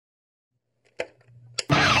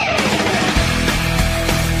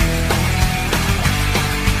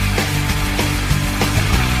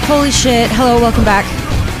Holy shit. Hello, welcome back.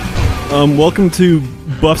 Welcome to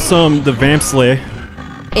Buff Some the Vamp Slay.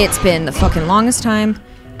 It's been the fucking longest time,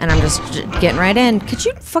 and I'm just getting right in. Could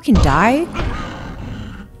you fucking die?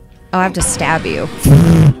 Oh, I have to stab you.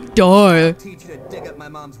 Die. Teach you to dig up my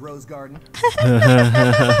mom's rose garden.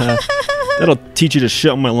 That'll teach you to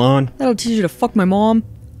shit on my lawn. That'll teach you to fuck my mom.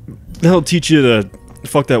 That'll teach you to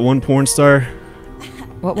fuck that one porn star.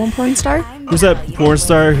 What one porn star? Who's that porn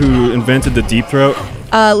star who invented the deep throat?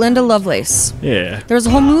 Linda Lovelace. Yeah. There was a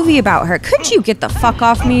whole movie about her. Could you get the fuck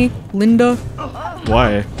off me, Linda?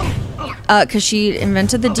 Why? Cause she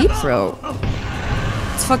invented the deep throat.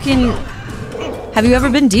 It's fucking... Have you ever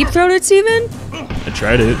been deep throated, Steven? I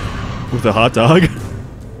tried it with a hot dog.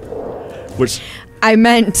 Which... I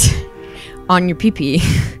meant on your pee-pee.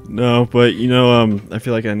 No, but you know, I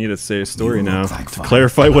feel like I need to say a story now to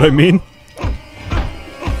clarify what I mean.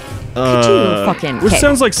 Could you fucking... Which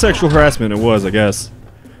sounds like sexual harassment. It was, I guess.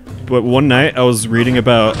 But one night I was reading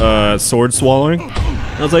about sword swallowing.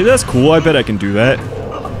 I was like, that's cool. I bet I can do that.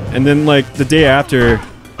 And then like the day after,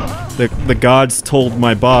 the gods told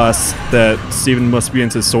my boss that Steven must be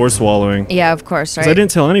into sword swallowing. Yeah, of course, right? I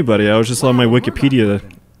didn't tell anybody. I was just on my Wikipedia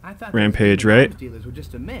rampage, right? Too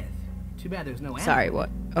bad there's no Sorry, what?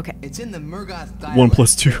 Okay. It's in the Murgoth dialect. 1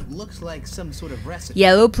 plus 2. It looks like some sort of recipe.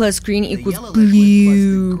 Yellow plus green The equals yellow blue. liquid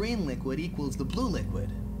plus the green liquid equals the blue liquid.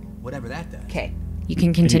 Whatever that does. Okay, you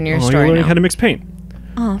can continue your Oh, story you're learning now. how to mix paint.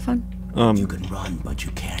 Oh, fun. You can run, but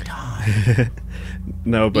you can't hide.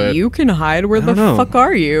 No, but You can hide. Where the don't know. fuck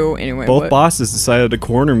are you? Anyway, both what? bosses decided to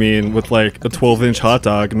corner me and with like a 12-inch hot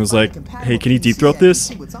dog and was like, hey, can you deep throat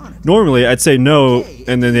this? Normally, I'd say no,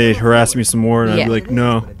 and then they'd harass me some more, and I'd Yeah. be like,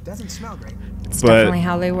 no. It doesn't smell great. It's but- definitely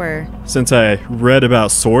how they were. Since I read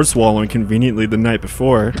about sword swallowing conveniently the night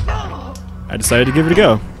before, I decided to give it a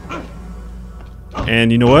go.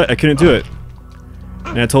 And you know what? I couldn't do it.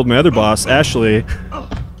 And I told my other boss, Ashley,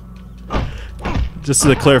 just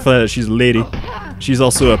to clarify that she's a lady, she's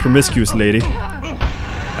also a promiscuous lady.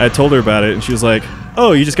 I told her about it, and she was like,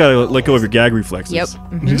 oh, you just gotta let go of your gag reflexes. Yep.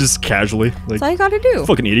 Just casually. Like, That's all you gotta do.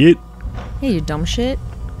 fucking idiot. Hey, you dumb shit.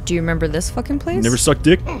 Do you remember this fucking place? Never sucked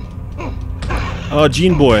dick? Oh,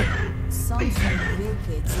 Gene Boy.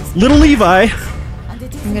 Little Levi.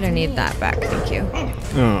 I'm gonna need that back, thank you.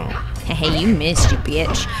 Oh. Hey, you missed, you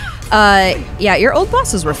bitch. Yeah, your old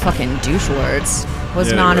bosses were fucking douche lords. Was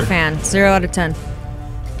Yeah, not they a were. fan. 0 out of 10.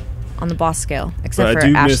 On the boss scale. Except But for I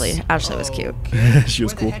do Ashley. miss- Ashley was cute. She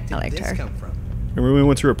was Where the cool. heck did I liked this her. come from? Remember when we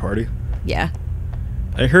went to her party? Yeah.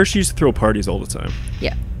 I heard she used to throw parties all the time.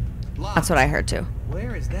 Yeah. That's what I heard too.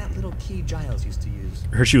 Where is that little key Giles used to use?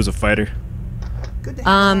 I heard she was a fighter. Good to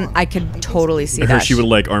have I could totally see I heard that. she would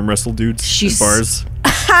like arm wrestle dudes She's- in bars.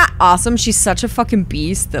 Awesome. She's such a fucking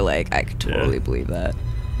beast that like I could totally believe that.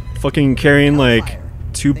 Fucking carrying like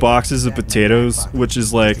 2 boxes of potatoes, which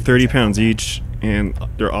is like 30 pounds each, and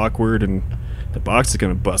they're awkward, and the box is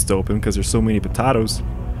gonna bust open because there's so many potatoes.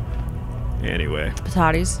 Anyway,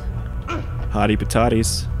 Patatis. hottie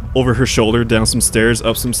patatis. Over her shoulder, down some stairs,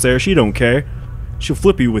 up some stairs. She don't care. She'll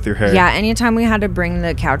flip you with her hair. Yeah, anytime we had to bring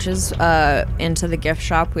the couches into the gift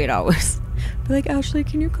shop, we'd always be like, Ashley,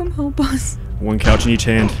 can you come help us? 1 couch in each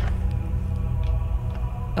hand.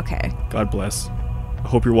 Okay. God bless. I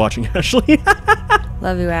hope you're watching, Ashley.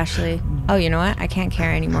 Love you, Ashley. Oh, you know what? I can't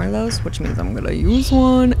carry any more of those, which means I'm gonna use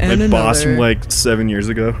one and My another. boss from like 7 years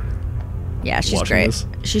ago. Yeah, she's watching great. this.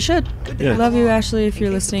 She should. Yeah. Love you, Ashley, if you're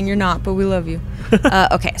listening. You're not, but we love you.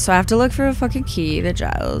 Okay, so I have to look for a fucking key that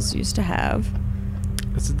Giles used to have.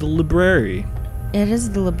 This is the library. It is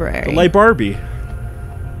the library. The light Barbie.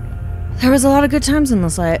 There was a lot of good times in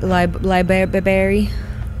this library.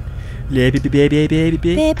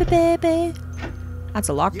 Baby. That's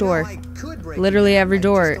a locked door. Literally every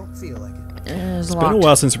door. Is It's locked. been a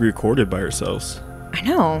while since we recorded by ourselves. I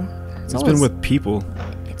know. It's been with people.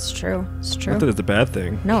 It's true. It's true. Not that it's a bad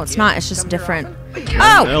thing. No, it's not. It's just different.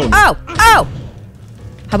 Element. Oh!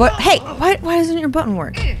 How about... Hey, why doesn't your button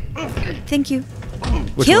work? Thank you.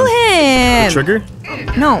 Which Kill one? him! The trigger?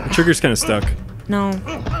 No. Trigger's kind of stuck. No.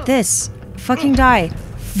 This. Fucking die.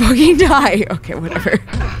 Fucking die. Okay, whatever.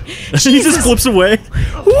 He just flips away.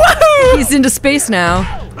 Woohoo! He's into space now.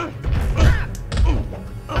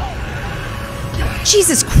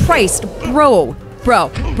 Jesus Christ, bro.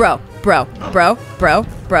 Bro.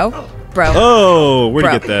 Oh, where'd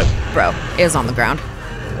Bro. you get that? Bro, it was on the ground.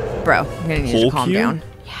 Bro, I'm gonna need you Pool to calm cue? down.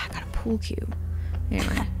 Yeah, I got a pool cue.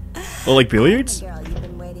 Anyway. Oh, like billiards? Girl you've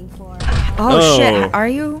been waiting for. Oh, Oh. shit, are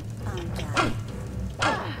you?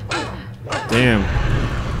 Damn.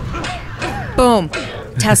 Boom.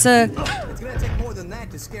 Tessa. It's gonna take more than that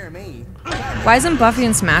to scare me. Why isn't Buffy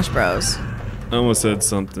in Smash Bros? I almost said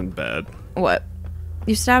something bad. What?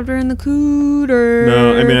 You stabbed her in the cooter.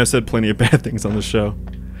 No, I mean I said plenty of bad things on the show.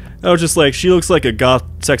 I was just like, she looks like a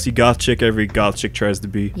sexy goth chick every goth chick tries to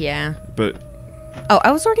be. Yeah. But oh,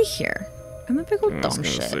 I was already here. I'm a big old dumb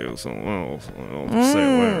shit.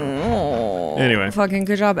 Anyway. Fucking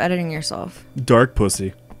good job editing yourself. Dark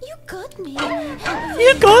pussy. You got me.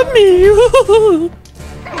 You got me!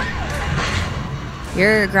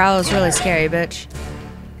 Your growl is really scary, bitch.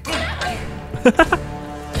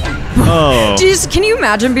 Oh. Jeez, can you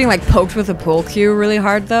imagine being like poked with a pool cue really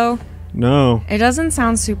hard though? No. It doesn't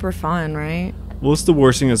sound super fun, right? What's the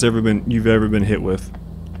worst thing that's you've ever been hit with?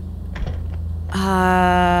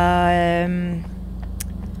 How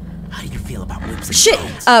do you feel about whips and Shit.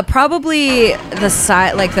 chains? Probably the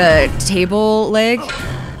side, like the table leg.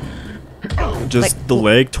 Just Like, the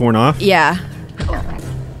leg torn off? Yeah.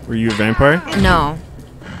 Were you a vampire? No.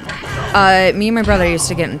 Me and my brother used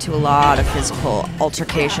to get into a lot of physical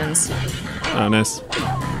altercations. Oh, nice.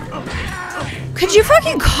 Could you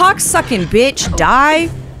fucking cocksucking bitch die?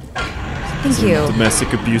 Thank you.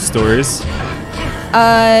 Domestic abuse stories.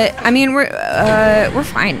 I mean we're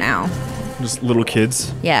fine now. Just little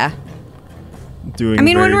kids Yeah. doing. I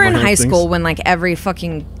mean when very we're in violent high things. school, when like every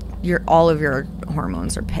fucking all of your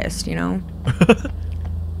hormones are pissed, you know?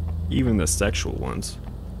 Even the sexual ones.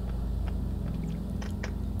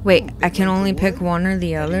 Wait, I can only pick one or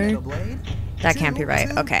the other? Metal blade? That can't be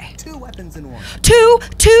right. Okay. 2 weapons in 1. Two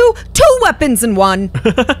weapons in one.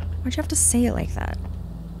 Why'd you have to say it like that?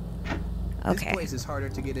 This Okay. place is harder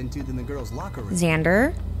to get into than the girls' locker room.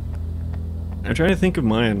 Xander? I'm trying to think of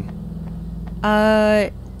mine.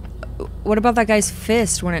 What about that guy's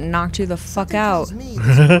fist when it knocked you the fuck out? Tells me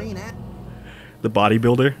this green app- The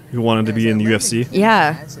bodybuilder who wanted to be in the UFC.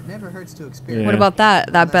 Yeah. It never hurts to Yeah. experiment. What about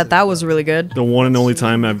that? I bet that was really good. The one and only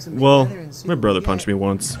time my brother punched me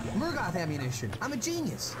once. Murgoth ammunition. I'm a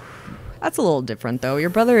genius. That's a little different though. Your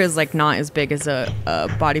brother is like not as big as a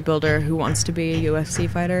bodybuilder who wants to be a UFC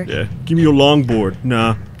fighter. Yeah. Give me your longboard.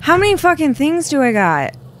 Nah. How many fucking things do I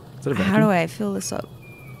got? Is that a How vacuum? do I fill this up?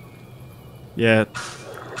 Yeah.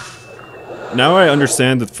 Now I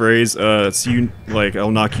understand the phrase, see you, like,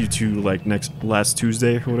 I'll knock you to, like, last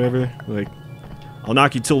Tuesday or whatever. Like, I'll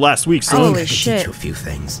knock you till last week, son. Holy I can shit. teach you a few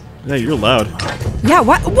things. Yeah, you're loud. Yeah,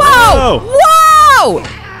 what? Whoa! Whoa!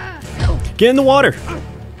 Whoa! Get in the water.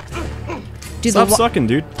 Dude, Stop sucking,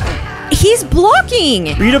 dude. he's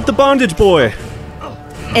blocking! Beat up the bondage boy.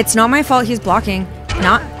 It's not my fault he's blocking.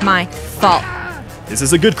 Not my fault. This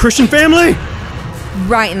is a good Christian family.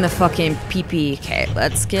 Right in the fucking pee-pee. Okay,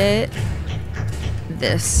 let's get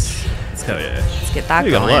this. Hell yeah. Let's get that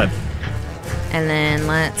You got a going. lot. And then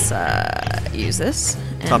let's use this.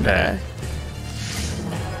 And, Top hat.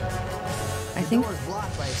 I think Door is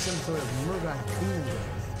blocked by some sort of Murgoth beam.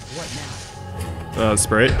 What now?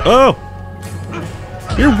 Spray it. Oh!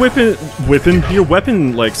 Your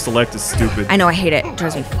weapon, like, select is stupid. I know I hate it. It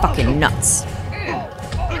drives me fucking nuts.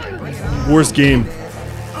 Worst game.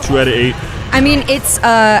 2 out of 8. I mean, it's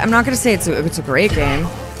I'm not gonna say it's a great game.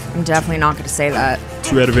 I'm definitely not gonna say that.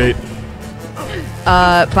 2 out of 8.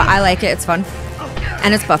 But I like it. It's fun,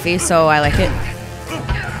 and it's Buffy, so I like it.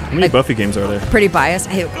 How many Buffy games are there? Pretty biased.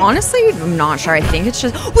 I honestly, I'm not sure. I think it's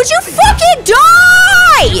just. Would you fucking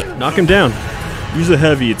die? Knock him down. Use a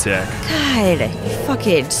heavy attack. God, you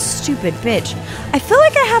fucking stupid bitch. I feel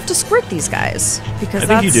like I have to squirt these guys because I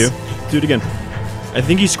that's. think you do. Do it again. I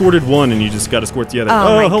think you squirted one and you just got to squirt the other.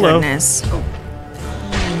 Oh, my hello. goodness.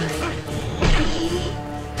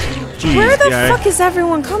 Jeez, Where the guy. fuck is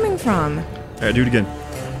everyone coming from? Alright, do it again.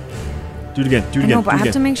 Do it again. Do it I again. know, but do I it have to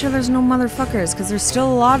again. make sure there's no motherfuckers because there's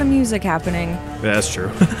still a lot of music happening. Yeah, that's true.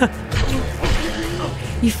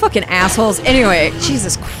 You fucking assholes. Anyway,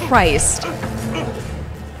 Jesus Christ.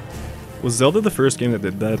 Was Zelda the first game that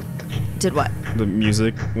did that? Did what? The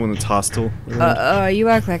music when it's hostile? You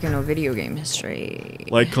act like I know video game history.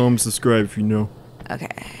 Like, comment, subscribe if you know. Okay.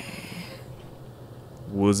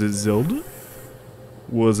 Was it Zelda?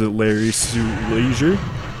 Was it Larry Sue Leisure?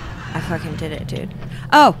 I fucking did it, dude.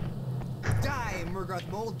 Oh! Die, Murgoth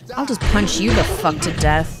Mole, die. I'll just punch you the fuck to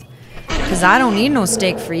death. Because I don't need no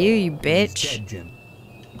steak for you, you bitch. Dead, Jim.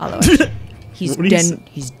 Although, he's What did he say?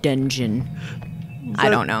 he's dungeon. I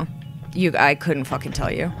don't know. I couldn't fucking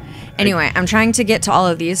tell you. Anyway, I'm trying to get to all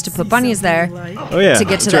of these to put bunnies there Oh yeah. to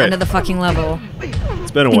get to that's the right. end of the fucking level.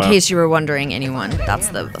 It's been a In while. case you were wondering, anyone. That's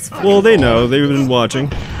fucking Well, they cool. know. They've been watching.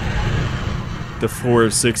 The 4,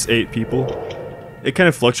 6, 8 people. It kind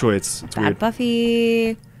of fluctuates. It's Bad weird.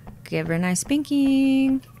 Buffy. Give her a nice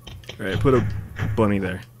spanking. Alright, put a bunny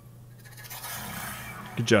there.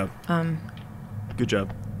 Good job. Good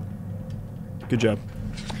job. Good job.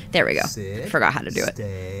 There we go. Sit. Forgot how to do it.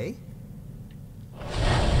 Stay.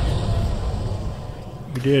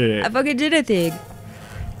 We did I it. fucking did a thing.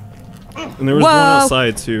 And there was one Whoa.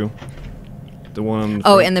 outside too. The one. On the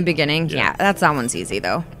Oh, front. in the beginning? Yeah. Yeah, that one's easy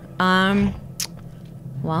though.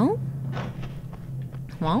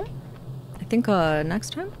 Well, I think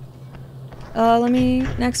next time.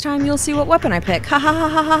 Next time you'll see what weapon I pick. Ha ha ha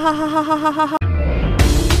ha ha ha ha ha ha ha.